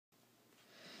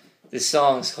This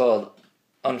song's called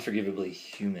Unforgivably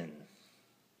Human.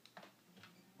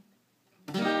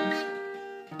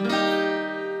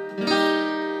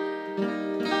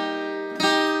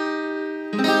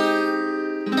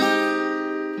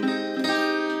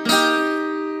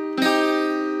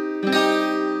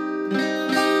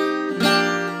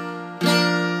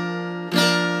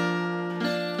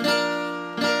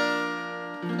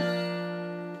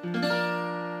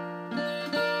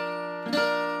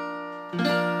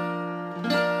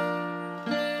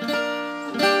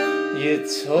 You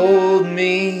told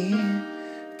me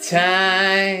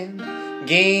time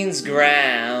gains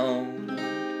ground,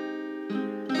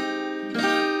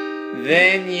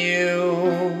 then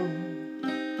you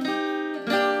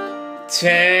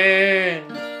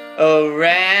turned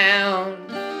around.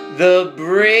 The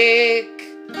brick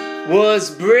was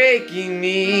breaking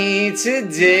me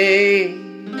today.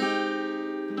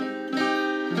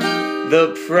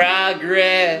 The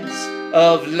progress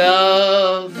of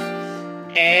love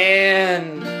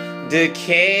and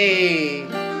decay,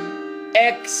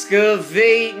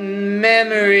 excavating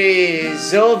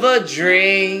memories over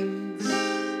drains,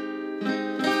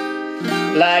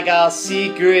 like our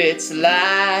secrets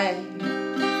lie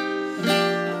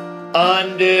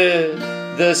under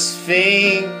the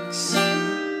Sphinx,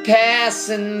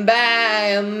 passing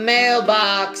by a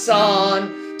mailbox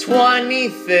on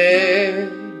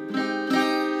 23rd.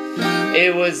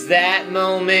 It was that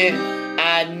moment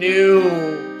I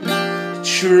knew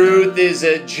truth is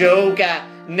a joke I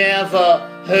never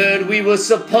heard. We were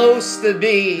supposed to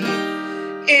be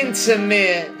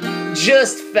intimate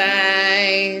just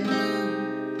fine.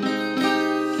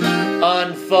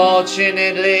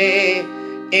 Unfortunately,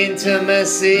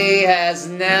 intimacy has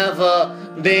never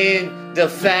been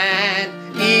defined,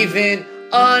 even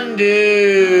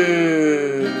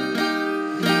under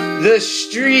the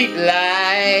street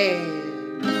light,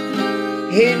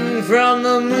 hidden from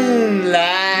the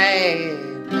moonlight,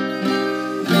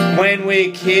 when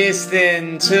we kissed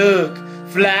and took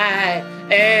flight.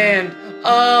 And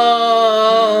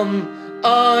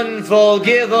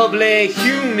unforgivably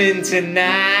human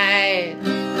tonight,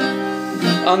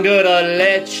 I'm gonna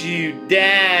let you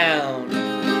down.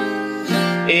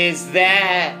 Is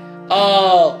that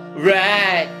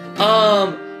alright?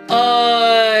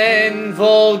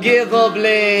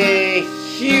 Unforgivably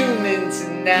human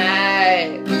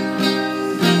tonight,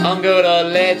 I'm gonna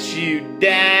let you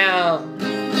down.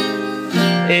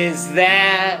 Is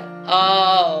that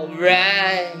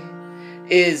alright?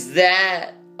 Is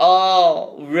that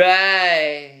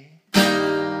alright?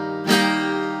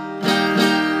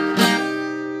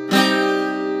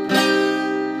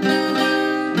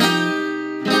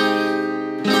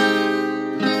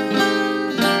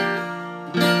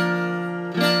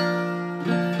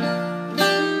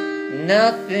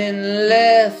 Nothing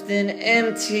left, an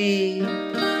empty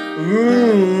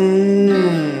room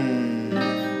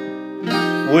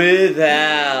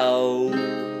without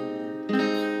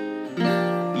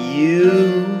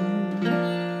you.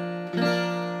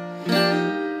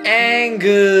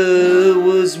 Anger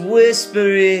was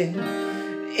whispering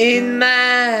in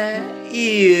my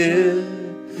ear,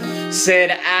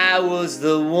 said I was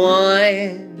the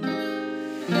one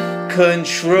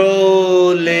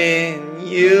controlling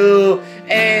you.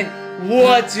 And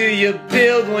what do you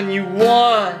build when you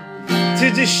want to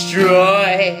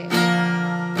destroy?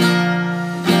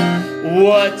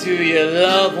 What do you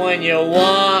love when you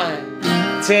want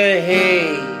to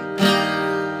hate?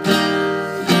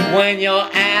 When you're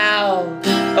out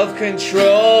of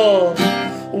control,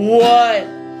 what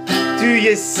do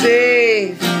you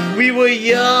save? We were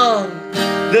young,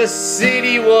 the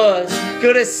city was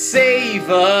gonna save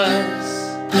us.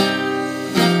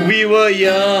 We were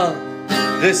young,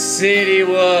 the city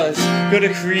was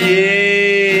gonna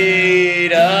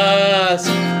create us.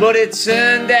 But it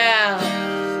turned out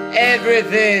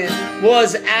everything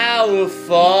was our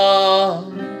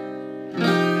fault,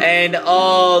 and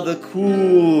all the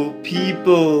cool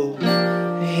people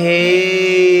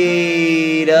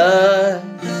hate us.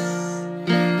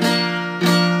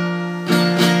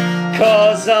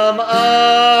 'Cause I'm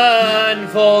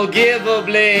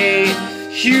unforgivably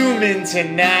human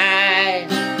tonight,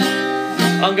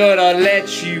 I'm gonna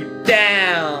let you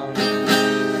down.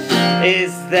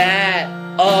 Is that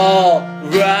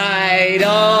alright?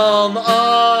 I'm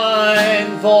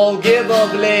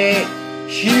unforgivably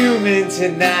human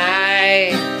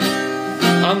tonight,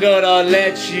 I'm gonna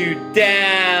let you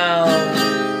down.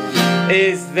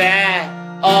 Is that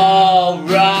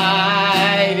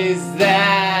alright? Is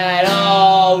that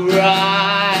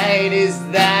alright? Is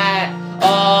that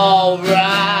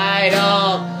alright?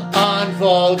 I'm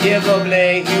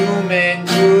unforgivably human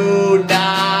too.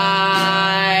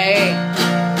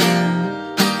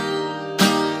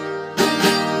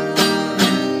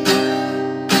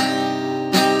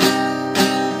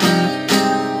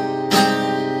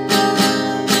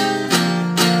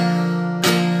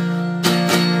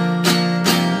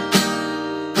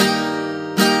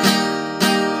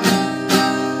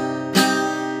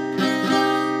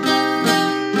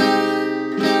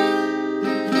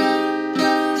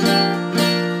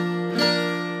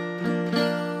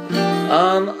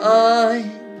 I'm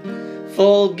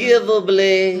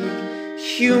unforgivably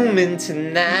human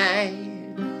tonight.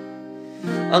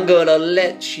 I'm gonna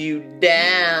let you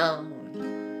down.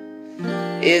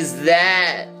 Is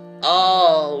that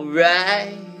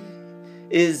alright?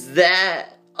 Is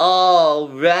that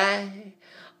alright?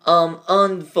 I'm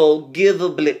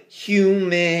unforgivably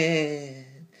human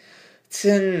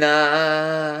tonight.